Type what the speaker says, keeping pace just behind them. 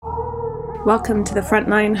Welcome to the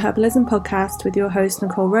Frontline Herbalism podcast with your host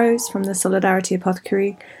Nicole Rose from the Solidarity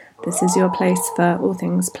Apothecary. This is your place for all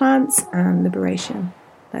things plants and liberation.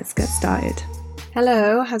 Let's get started.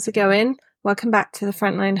 Hello, how's it going? Welcome back to the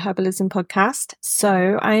Frontline Herbalism podcast.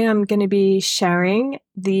 So I am going to be sharing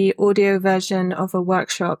the audio version of a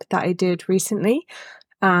workshop that I did recently.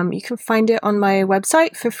 You can find it on my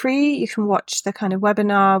website for free. You can watch the kind of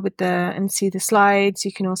webinar and see the slides.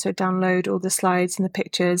 You can also download all the slides and the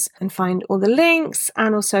pictures and find all the links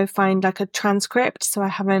and also find like a transcript. So I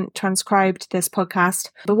haven't transcribed this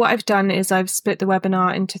podcast, but what I've done is I've split the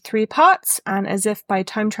webinar into 3 parts, and as if by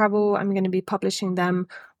time travel, I'm going to be publishing them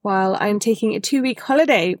while I'm taking a 2-week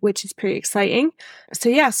holiday, which is pretty exciting.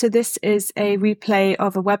 So this is a replay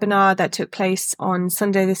of a webinar that took place on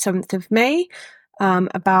Sunday, the 7th of May.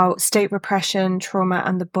 About state repression, trauma,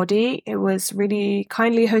 and the body. It was really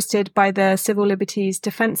kindly hosted by the Civil Liberties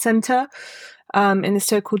Defense Center in the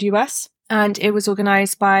so-called US. And it was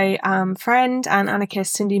organized by friend and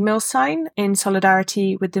anarchist Cindy Milstein in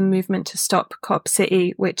solidarity with the movement to stop Cop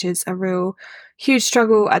City, which is a real huge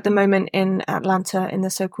struggle at the moment in Atlanta in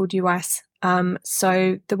the so-called US.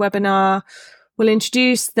 So the webinar will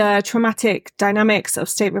introduce the traumatic dynamics of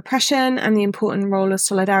state repression and the important role of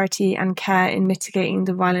solidarity and care in mitigating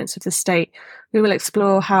the violence of the state. We will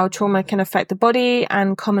explore how trauma can affect the body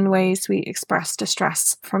and common ways we express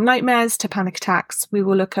distress, from nightmares to panic attacks. We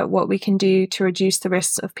will look at what we can do to reduce the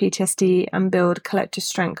risks of PTSD and build collective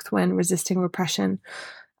strength when resisting repression.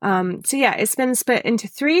 It's been split into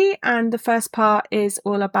 3, and the first part is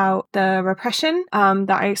all about the repression that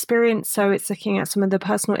I experienced. So it's looking at some of the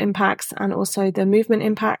personal impacts and also the movement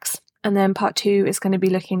impacts. And then part 2 is going to be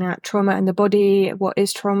looking at trauma and the body, what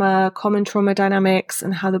is trauma, common trauma dynamics,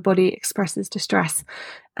 and how the body expresses distress.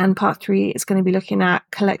 And part 3 is going to be looking at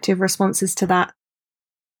collective responses to that.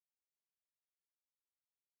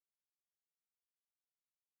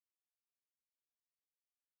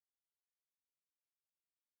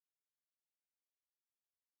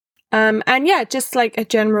 Just like a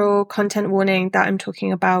general content warning that I'm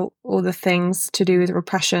talking about all the things to do with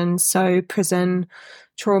repression. So prison,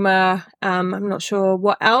 trauma, I'm not sure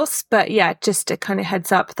what else, but yeah, just a kind of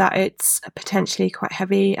heads up that it's potentially quite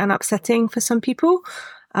heavy and upsetting for some people.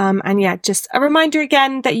 Just a reminder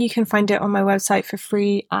again that you can find it on my website for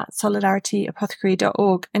free at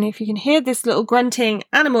solidarityapothecary.org. And if you can hear this little grunting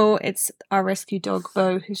animal, it's our rescue dog,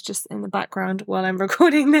 Bo, who's just in the background while I'm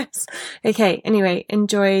recording this. Okay, anyway,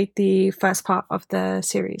 enjoy the first part of the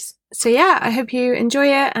series. So yeah, I hope you enjoy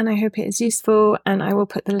it and I hope it is useful, and I will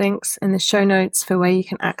put the links in the show notes for where you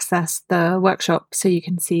can access the workshop so you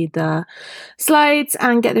can see the slides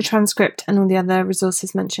and get the transcript and all the other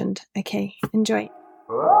resources mentioned. Okay, enjoy.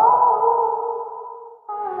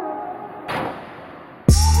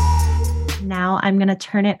 Now I'm going to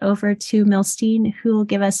turn it over to Milstein, who will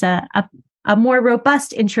give us a more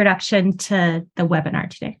robust introduction to the webinar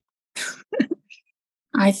today.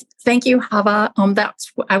 I thank you, Hava.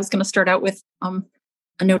 That's I was going to start out with a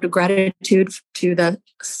note of gratitude to the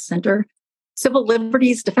Center, Civil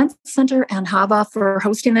Liberties Defense Center, and Hava for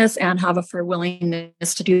hosting this, and Hava for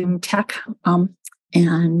willingness to do tech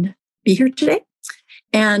and be here today.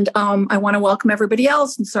 And I want to welcome everybody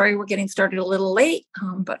else. I'm sorry we're getting started a little late,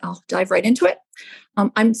 but I'll dive right into it.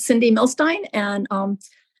 I'm Cindy Milstein, and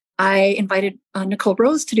I invited Nicole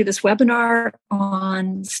Rose to do this webinar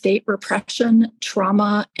on state repression,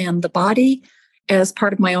 trauma, and the body as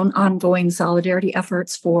part of my own ongoing solidarity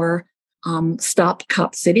efforts for Stop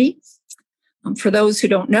Cop City. For those who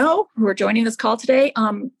don't know, who are joining this call today,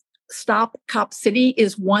 Stop Cop City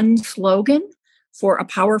is one slogan for a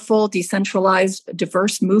powerful, decentralized,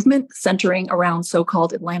 diverse movement centering around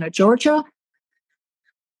so-called Atlanta, Georgia.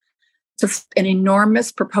 It's an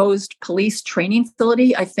enormous proposed police training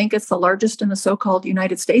facility. I think it's the largest in the so-called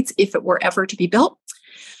United States, if it were ever to be built.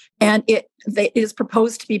 And it is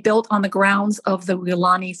proposed to be built on the grounds of the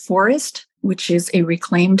Wilani Forest, which is a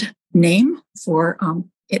reclaimed name for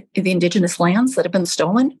the indigenous lands that have been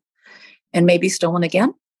stolen and may be stolen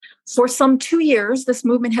again. For some 2 years, this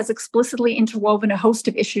movement has explicitly interwoven a host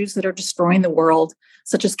of issues that are destroying the world,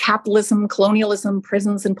 such as capitalism, colonialism,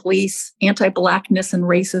 prisons and police, anti-Blackness and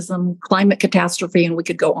racism, climate catastrophe, and we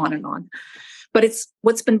could go on and on. But it's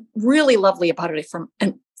what's been really lovely about it,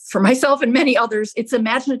 for myself and many others, it's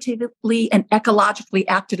imaginatively and ecologically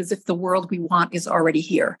acted as if the world we want is already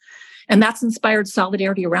here. And that's inspired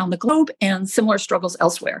solidarity around the globe and similar struggles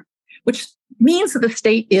elsewhere, which means that the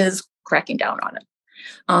state is cracking down on it.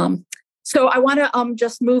 So I want to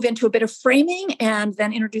just move into a bit of framing and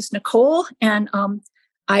then introduce Nicole. And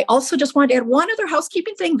I also just wanted to add one other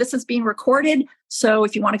housekeeping thing. This is being recorded. So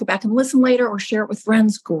if you want to go back and listen later or share it with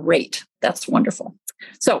friends, great. That's wonderful.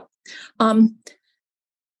 So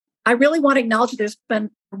I really want to acknowledge that there's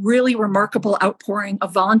been a really remarkable outpouring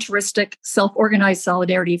of voluntaristic, self-organized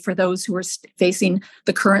solidarity for those who are facing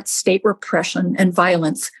the current state repression and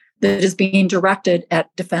violence that is being directed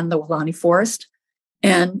at Defend the Wilani Forest.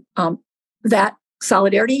 And that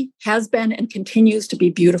solidarity has been and continues to be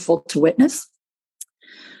beautiful to witness.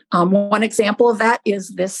 One example of that is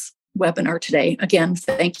this webinar today. Again,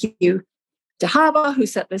 thank you to Hava, who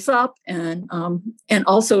set this up, and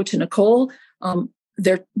also to Nicole.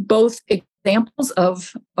 They're both examples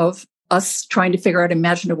of us trying to figure out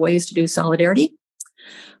imaginative ways to do solidarity.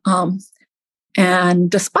 And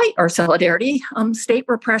despite our solidarity, state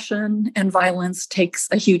repression and violence takes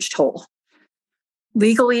a huge toll.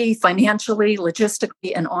 Legally, financially,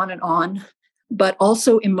 logistically, and on, but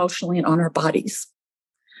also emotionally and on our bodies.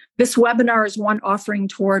 This webinar is one offering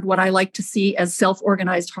toward what I like to see as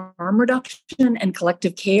self-organized harm reduction and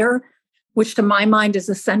collective care, which to my mind is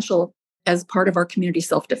essential as part of our community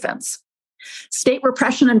self-defense. State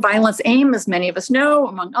repression and violence aim, as many of us know,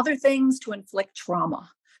 among other things, to inflict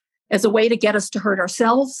trauma as a way to get us to hurt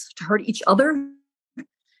ourselves, to hurt each other,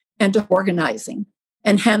 and to organizing,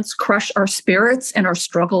 and hence crush our spirits and our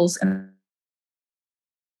struggles and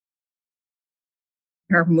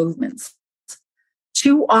our movements.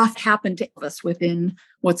 Too often happen to us within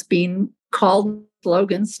what's being called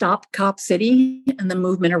slogan, Stop Cop City, and the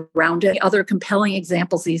movement around it. Other compelling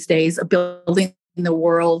examples these days of building the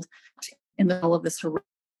world in the middle of this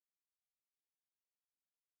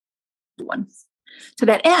one. To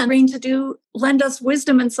that end, to lend us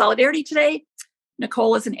wisdom and solidarity today.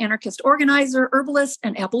 Nicole is an anarchist organizer, herbalist,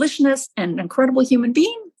 and abolitionist, and an incredible human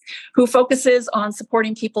being who focuses on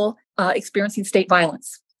supporting people experiencing state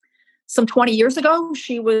violence. Some 20 years ago,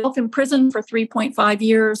 she was in prison for 3.5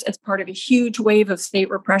 years as part of a huge wave of state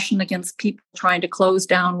repression against people trying to close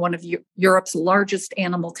down one of Europe's largest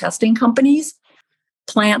animal testing companies.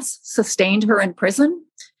 Plants sustained her in prison,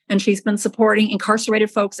 and she's been supporting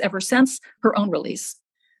incarcerated folks ever since her own release.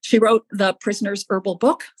 She wrote the Prisoner's Herbal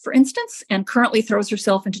Book, for instance, and currently throws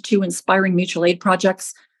herself into two inspiring mutual aid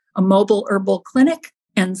projects, a mobile herbal clinic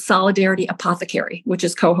and Solidarity Apothecary, which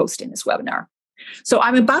is co-hosting this webinar. So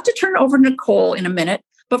I'm about to turn it over to Nicole in a minute,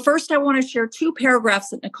 but first I want to share two paragraphs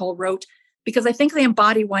that Nicole wrote because I think they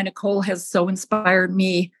embody why Nicole has so inspired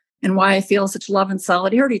me and why I feel such love and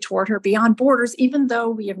solidarity toward her beyond borders, even though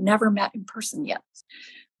we have never met in person yet.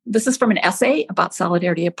 This is from an essay about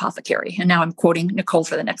Solidarity Apothecary, and now I'm quoting Nicole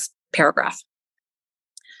for the next paragraph.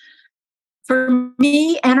 For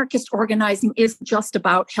me, anarchist organizing isn't just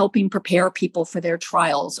about helping prepare people for their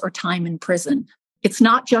trials or time in prison. It's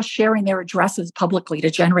not just sharing their addresses publicly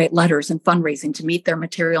to generate letters and fundraising to meet their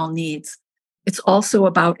material needs. It's also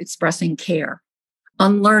about expressing care,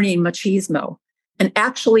 unlearning machismo, and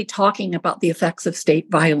actually talking about the effects of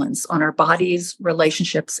state violence on our bodies,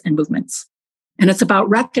 relationships, and movements. And it's about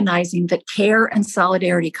recognizing that care and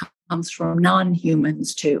solidarity comes from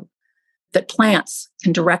non-humans too, that plants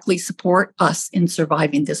can directly support us in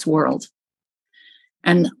surviving this world.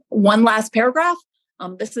 And one last paragraph.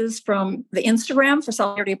 This is from the Instagram for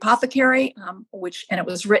Solidarity Apothecary, and it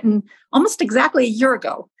was written almost exactly a year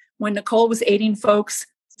ago when Nicole was aiding folks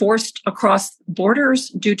forced across borders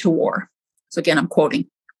due to war. So again, I'm quoting.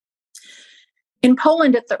 In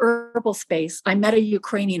Poland at the herbal space, I met a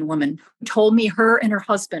Ukrainian woman who told me her and her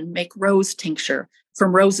husband make rose tincture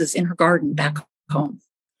from roses in her garden back home.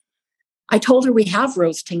 I told her we have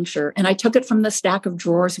rose tincture, and I took it from the stack of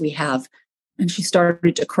drawers we have, and she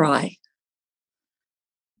started to cry.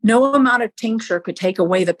 No amount of tincture could take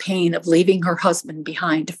away the pain of leaving her husband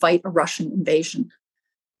behind to fight a Russian invasion.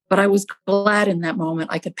 But I was glad in that moment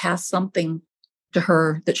I could pass something to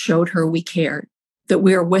her that showed her we cared, that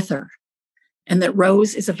we are with her, and that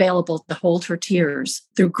Rose is available to hold her tears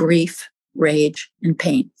through grief, rage, and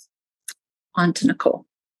pain. On to Nicole.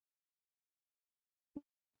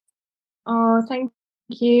 Oh, thank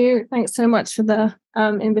you. Thanks so much for the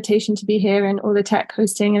invitation to be here and all the tech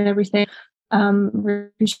hosting and everything. Really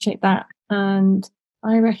appreciate that. And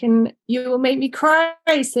I reckon you will make me cry,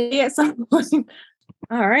 see, at some point.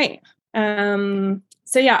 All right.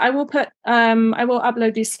 So yeah, I will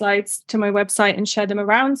upload these slides to my website and share them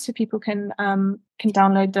around so people can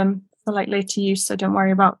download them for like later use. So don't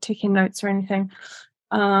worry about taking notes or anything.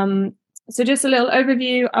 So just a little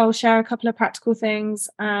overview. I'll share a couple of practical things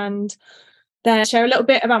and then share a little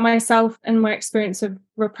bit about myself and my experience of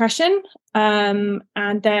repression. And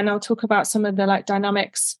then I'll talk about some of the like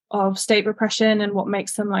dynamics of state repression and what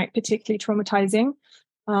makes them like particularly traumatizing.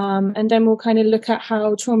 And then we'll kind of look at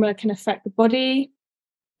how trauma can affect the body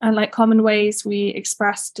and like common ways we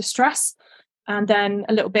express distress. And then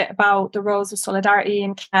a little bit about the roles of solidarity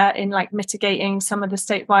and care in like mitigating some of the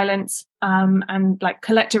state violence and like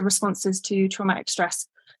collective responses to traumatic stress.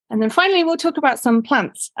 And then finally, we'll talk about some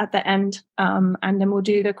plants at the end, and then we'll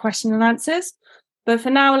do the question and answers. But for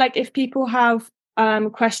now, like if people have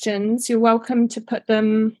questions, you're welcome to put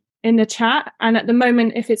them in the chat. And at the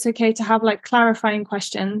moment, if it's okay to have like clarifying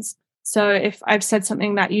questions. So if I've said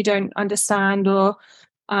something that you don't understand or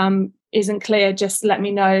isn't clear, just let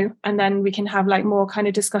me know. And then we can have like more kind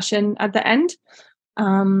of discussion at the end.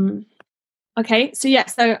 Okay, so yeah,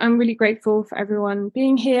 so I'm really grateful for everyone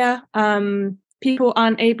being here. People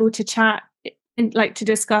aren't able to chat, like to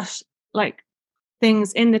discuss like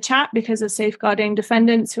things in the chat because of safeguarding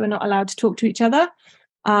defendants who are not allowed to talk to each other.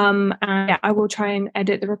 And yeah, I will try and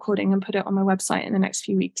edit the recording and put it on my website in the next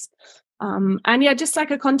few weeks. And yeah, just like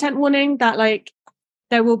a content warning that like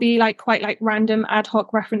there will be like quite like random ad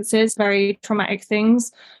hoc references, very traumatic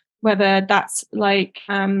things, whether that's like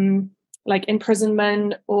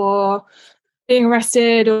imprisonment or being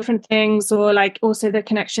arrested or different things, or like also the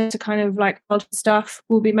connection to kind of like stuff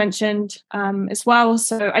will be mentioned as well.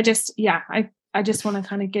 So I just want to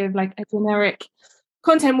kind of give like a generic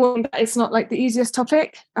content warning that it's not like the easiest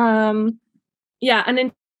topic. And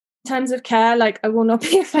in terms of care, like I will not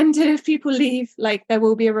be offended if people leave. Like there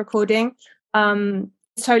will be a recording.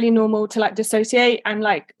 It's totally normal to like dissociate and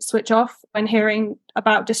like switch off when hearing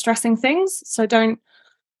about distressing things. So don't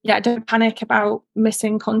panic about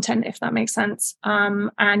missing content, if that makes sense.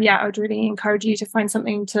 And yeah, I would really encourage you to find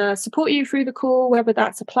something to support you through the call, whether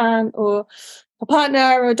that's a plant or a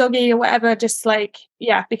partner or a doggy or whatever. Just like,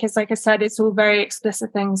 yeah, because like I said, it's all very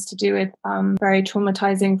explicit things to do with very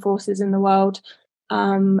traumatizing forces in the world.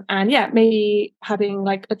 And yeah, maybe having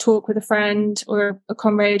like a talk with a friend or a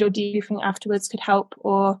comrade or debriefing afterwards could help,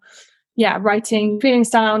 or yeah, writing feelings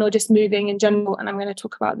down or just moving in general. And I'm going to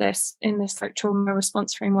talk about this in this like trauma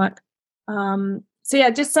response framework. So yeah,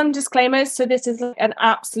 just some disclaimers. So this is like an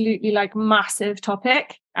absolutely like massive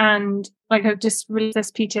topic. And like I've just released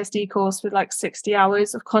this PTSD course with like 60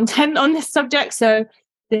 hours of content on this subject. So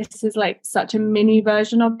this is like such a mini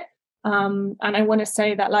version of it. And I want to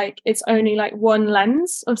say that like it's only like one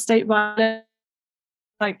lens of state violence,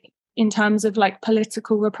 like in terms of like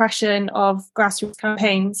political repression of grassroots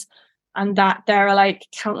campaigns, and that there are like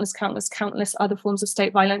countless other forms of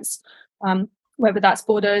state violence, whether that's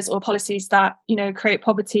borders or policies that, you know, create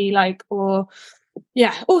poverty, like, or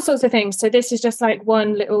yeah, all sorts of things. So this is just like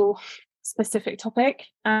one little specific topic.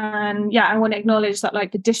 And yeah, I want to acknowledge that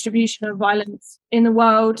like the distribution of violence in the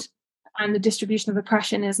world and the distribution of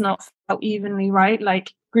oppression is not felt evenly, right?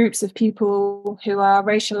 Like groups of people who are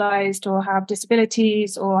racialized or have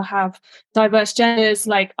disabilities or have diverse genders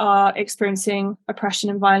like are experiencing oppression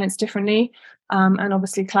and violence differently. And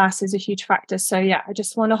obviously class is a huge factor. So yeah, I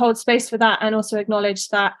just want to hold space for that and also acknowledge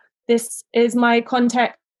that this is my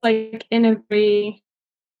context, like in a very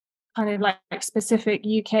kind of like specific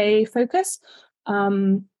UK focus.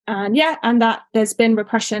 And yeah, and that there's been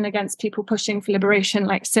repression against people pushing for liberation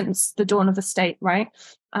like since the dawn of the state, right?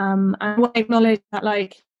 And I want to acknowledge that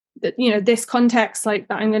like that, you know, this context like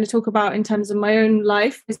that I'm going to talk about in terms of my own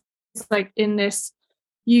life is like in this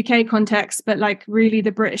UK context, but like really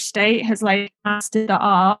the British state has like mastered the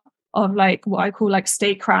art of like what I call like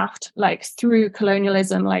statecraft, like through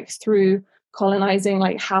colonialism, like through colonizing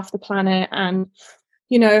like half the planet, and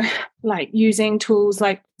you know, like using tools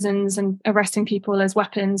like prisons and arresting people as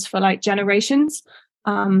weapons for like generations.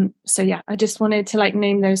 So yeah, I just wanted to like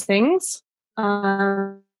name those things.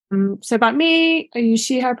 So about me, I use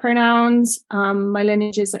she, her pronouns. My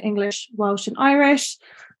lineages are English, Welsh, and Irish.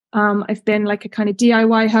 I've been like a kind of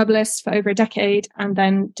DIY herbalist for over a decade, and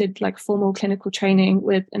then did like formal clinical training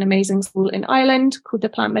with an amazing school in Ireland called the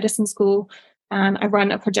Plant Medicine School. And I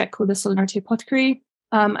run a project called the Solidarity Apothecary.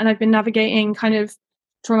 And I've been navigating kind of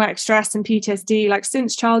traumatic stress and PTSD like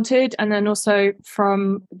since childhood, and then also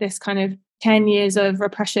from this kind of 10 years of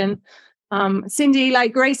repression. Cindy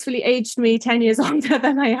like gracefully aged me 10 years older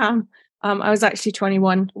than I am. I was actually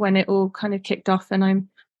 21 when it all kind of kicked off, and I'm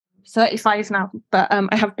 35 now, but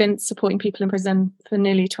I have been supporting people in prison for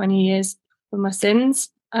nearly 20 years for my sins.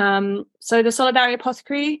 So the Solidarity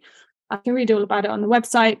Apothecary, I can read all about it on the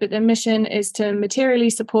website, but the mission is to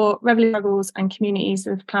materially support revolutionary struggles and communities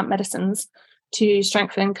with plant medicines to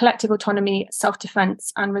strengthen collective autonomy,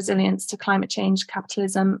 self-defense, and resilience to climate change,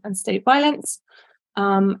 capitalism, and state violence.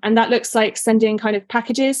 And that looks like sending kind of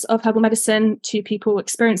packages of herbal medicine to people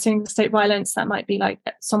experiencing state violence. That might be like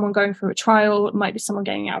someone going through a trial, it might be someone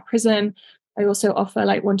getting out of prison. I also offer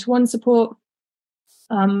like one-to-one support.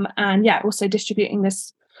 And yeah, also distributing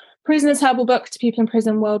this Prisoners Herbal book to people in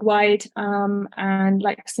prison worldwide. And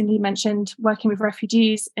like Cindy mentioned, working with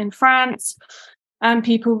refugees in France and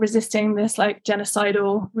people resisting this like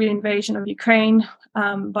genocidal reinvasion of Ukraine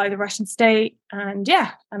by the Russian state. And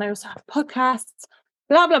yeah, and I also have podcasts,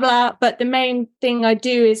 blah, blah, blah. But the main thing I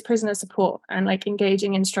do is prisoner support and like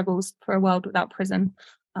engaging in struggles for a world without prison.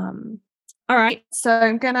 All right, so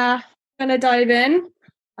I'm gonna dive in.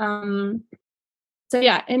 So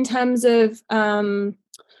yeah, in terms of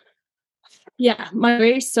my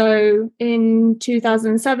race. So in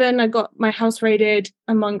 2007, I got my house raided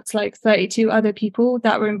amongst like 32 other people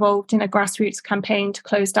that were involved in a grassroots campaign to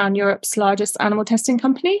close down Europe's largest animal testing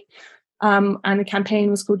company. And the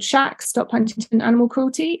campaign was called SHAC, Stop Huntington Animal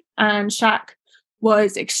Cruelty. And SHAC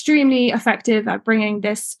was extremely effective at bringing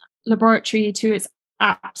this laboratory to its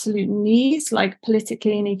absolute knees, like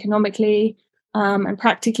politically and economically and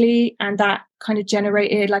practically. And that kind of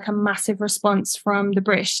generated like a massive response from the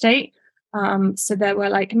British state. So there were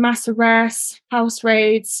like mass arrests, house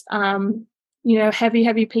raids,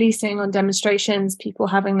 heavy policing on demonstrations, people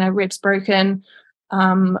having their ribs broken.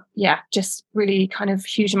 Just really kind of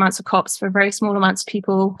huge amounts of cops for very small amounts of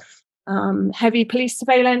people. Heavy police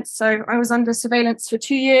surveillance. So I was under surveillance for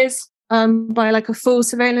 2 years by like a full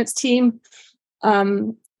surveillance team.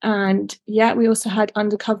 And yeah, we also had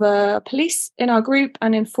undercover police in our group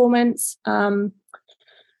and informants.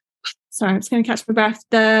 Sorry, I'm just going to catch my breath.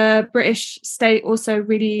 The British state also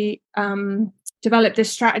really developed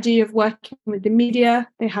this strategy of working with the media.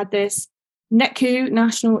 They had this NECU,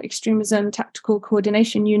 National Extremism Tactical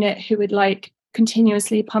Coordination Unit, who would like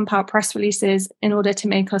continuously pump out press releases in order to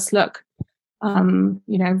make us look,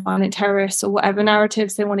 violent terrorists or whatever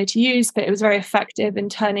narratives they wanted to use. But it was very effective in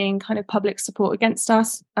turning kind of public support against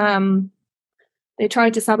us. They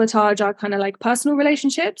tried to sabotage our kind of like personal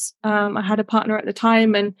relationships. I had a partner at the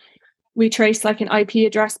time, and we traced like an IP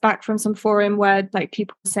address back from some forum where like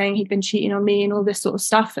people were saying he'd been cheating on me and all this sort of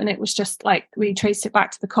stuff. And it was just like, we traced it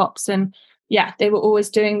back to the cops. And yeah, they were always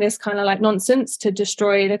doing this kind of like nonsense to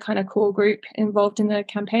destroy the kind of core group involved in the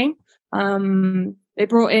campaign. They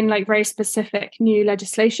brought in like very specific new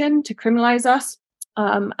legislation to criminalize us.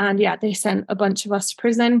 They sent a bunch of us to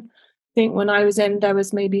prison. I think when I was in, there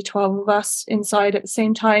was maybe 12 of us inside at the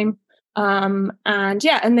same time. And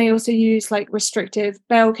they also use like restrictive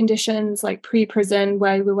bail conditions, like pre-prison,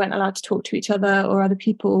 where we weren't allowed to talk to each other or other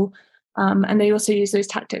people. And they also use those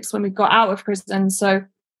tactics when we got out of prison. So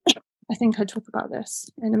I think I'll talk about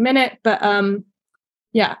this in a minute, but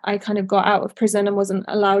I kind of got out of prison and wasn't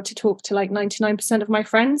allowed to talk to like 99% of my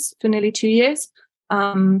friends for nearly 2 years,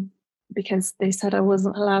 because they said I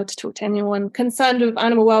wasn't allowed to talk to anyone concerned with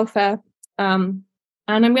animal welfare. And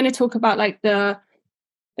I'm going to talk about like the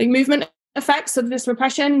movement effects of this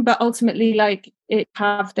repression, but ultimately like it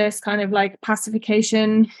have this kind of like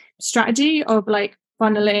pacification strategy of like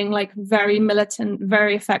funneling like very militant,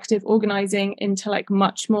 very effective organizing into like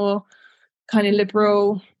much more kind of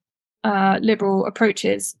liberal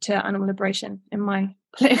approaches to animal liberation in my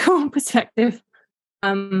political perspective.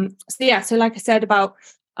 So like I said about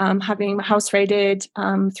having my house raided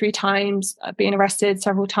 3 times, being arrested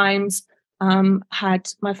several times.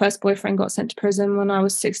 Had my first boyfriend got sent to prison when I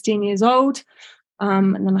was 16 years old.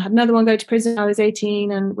 And then I had another one go to prison when I was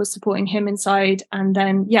 18 and was supporting him inside. And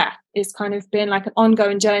then, it's kind of been like an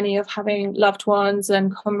ongoing journey of having loved ones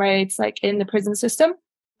and comrades like in the prison system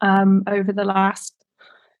over the last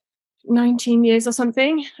 19 years or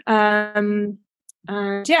something. So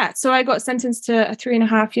I got sentenced to a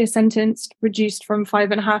 3.5-year sentence, reduced from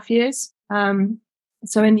 5.5 years.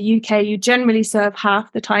 So in the UK, you generally serve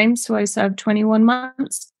half the time. So I served 21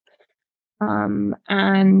 months. And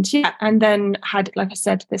then had, like I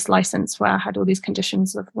said, this license where I had all these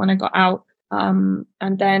conditions of when I got out. And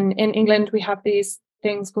then in England, we have these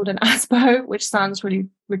things called an ASBO, which sounds really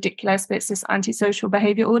ridiculous, but it's this antisocial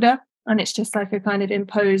behavior order. And it's just like a kind of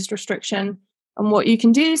imposed restriction on what you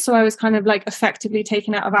can do. So I was kind of like effectively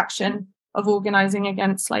taken out of action of organizing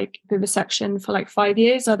against like vivisection for like 5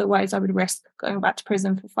 years. Otherwise I would risk going back to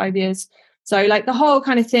prison for 5 years. So like the whole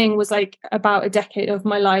kind of thing was like about a decade of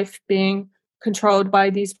my life being controlled by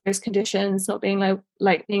these various conditions, not being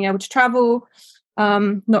like being able to travel,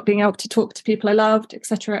 not being able to talk to people I loved,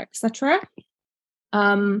 etc.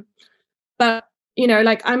 But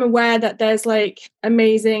like I'm aware that there's like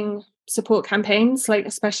amazing support campaigns, like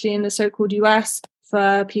especially in the so-called US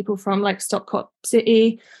for people from like Stop Cop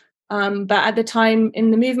City. But at the time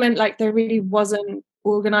in the movement, like there really wasn't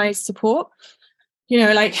organized support.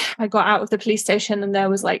 like I got out of the police station and there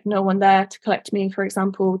was like no one there to collect me, for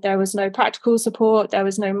example. There was no practical support. There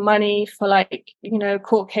was no money for like,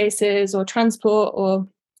 court cases or transport, or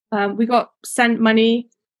we got sent money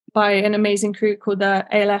by an amazing group called the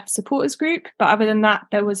ALF Supporters Group. But other than that,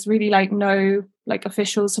 there was really like no like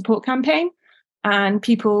official support campaign, and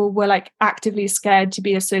people were like actively scared to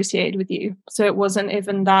be associated with you. So it wasn't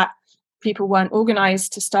even that people weren't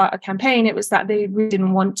organized to start a campaign. It was that they really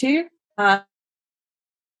didn't want to.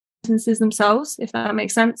 Themselves, if that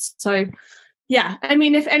makes sense. So yeah, I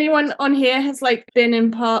mean, if anyone on here has like been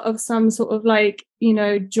in part of some sort of like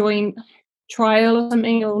joint trial or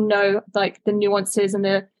something, you'll know like the nuances and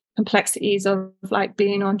the complexities of like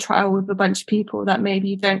being on trial with a bunch of people that maybe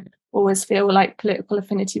you don't always feel like political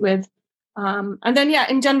affinity with. And then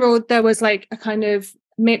in general, there was like a kind of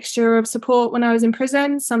mixture of support when I was in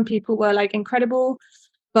prison. Some people were like incredible,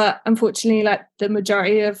 but unfortunately, like the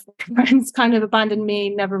majority of friends kind of abandoned me,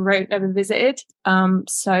 never wrote, never visited.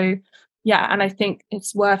 So yeah, and I think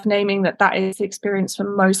it's worth naming that is the experience for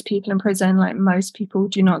most people in prison. Like most people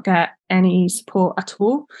do not get any support at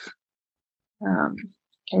all.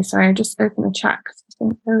 Okay, sorry, I just opened the chat because I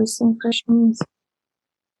think there was some questions.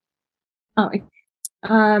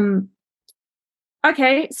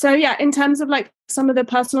 Okay, so yeah, in terms of like some of the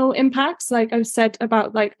personal impacts, like I've said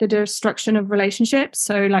about like the destruction of relationships,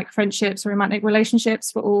 so like friendships, romantic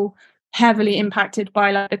relationships were all heavily impacted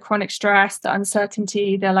by like the chronic stress, the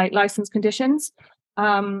uncertainty, the like license conditions.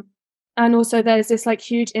 And also there's this like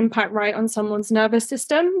huge impact right on someone's nervous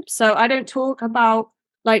system. So I don't talk about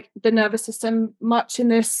like the nervous system much in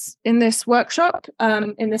this workshop,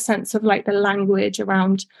 in the sense of like the language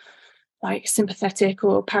around like sympathetic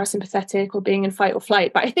or parasympathetic or being in fight or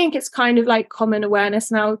flight. But I think it's kind of like common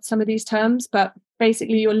awareness now, some of these terms, but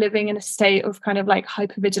basically you're living in a state of kind of like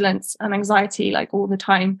hypervigilance and anxiety like all the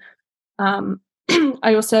time.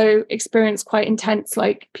 I also experienced quite intense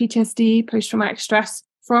like PTSD, post-traumatic stress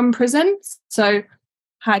from prison. So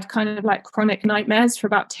had kind of like chronic nightmares for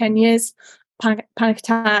about 10 years, panic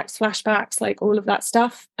attacks, flashbacks, like all of that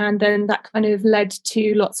stuff. And then that kind of led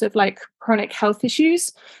to lots of like chronic health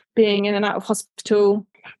issues, being in and out of hospital,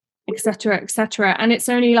 etc., etc. And it's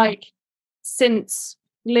only like since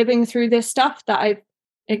living through this stuff that I've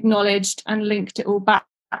acknowledged and linked it all back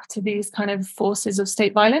to these kind of forces of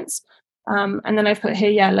state violence. And then I've put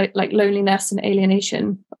here, like loneliness and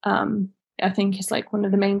alienation, I think is like one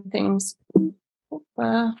of the main things.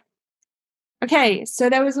 Okay, so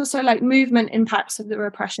there was also like movement impacts of the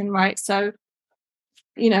repression, right? So,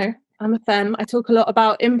 I'm a femme. I talk a lot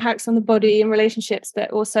about impacts on the body and relationships, but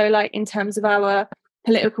also like in terms of our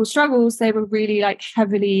political struggles, they were really like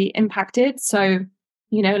heavily impacted. So,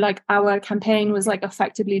 like our campaign was like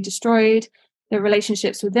effectively destroyed. The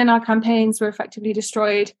relationships within our campaigns were effectively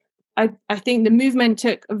destroyed. I think the movement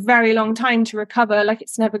took a very long time to recover. Like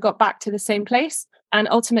it's never got back to the same place. And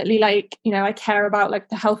ultimately, like, I care about like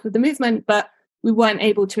the health of the movement, but we weren't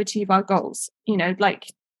able to achieve our goals. Like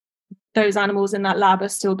those animals in that lab are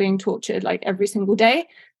still being tortured like every single day.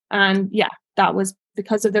 And yeah, that was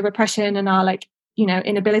because of the repression and our like,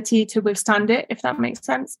 inability to withstand it, if that makes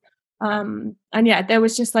sense. And yeah, there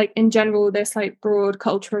was just like in general, this like broad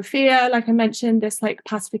culture of fear, like I mentioned, this like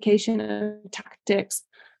pacification of tactics.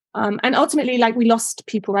 And ultimately, like we lost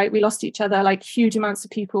people, right? We lost each other, like huge amounts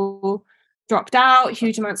of people dropped out,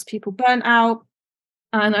 huge amounts of people burnt out.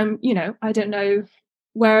 And I don't know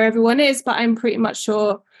where everyone is, but I'm pretty much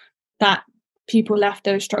sure that people left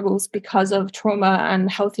those struggles because of trauma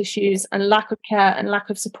and health issues and lack of care and lack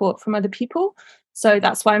of support from other people. So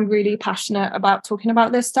that's why I'm really passionate about talking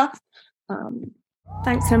about this stuff.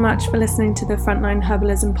 Thanks so much for listening to the Frontline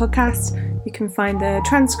Herbalism podcast. You can find the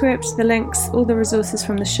transcript, the links, all the resources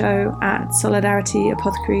from the show at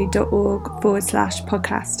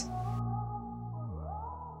solidarityapothecary.org/podcast.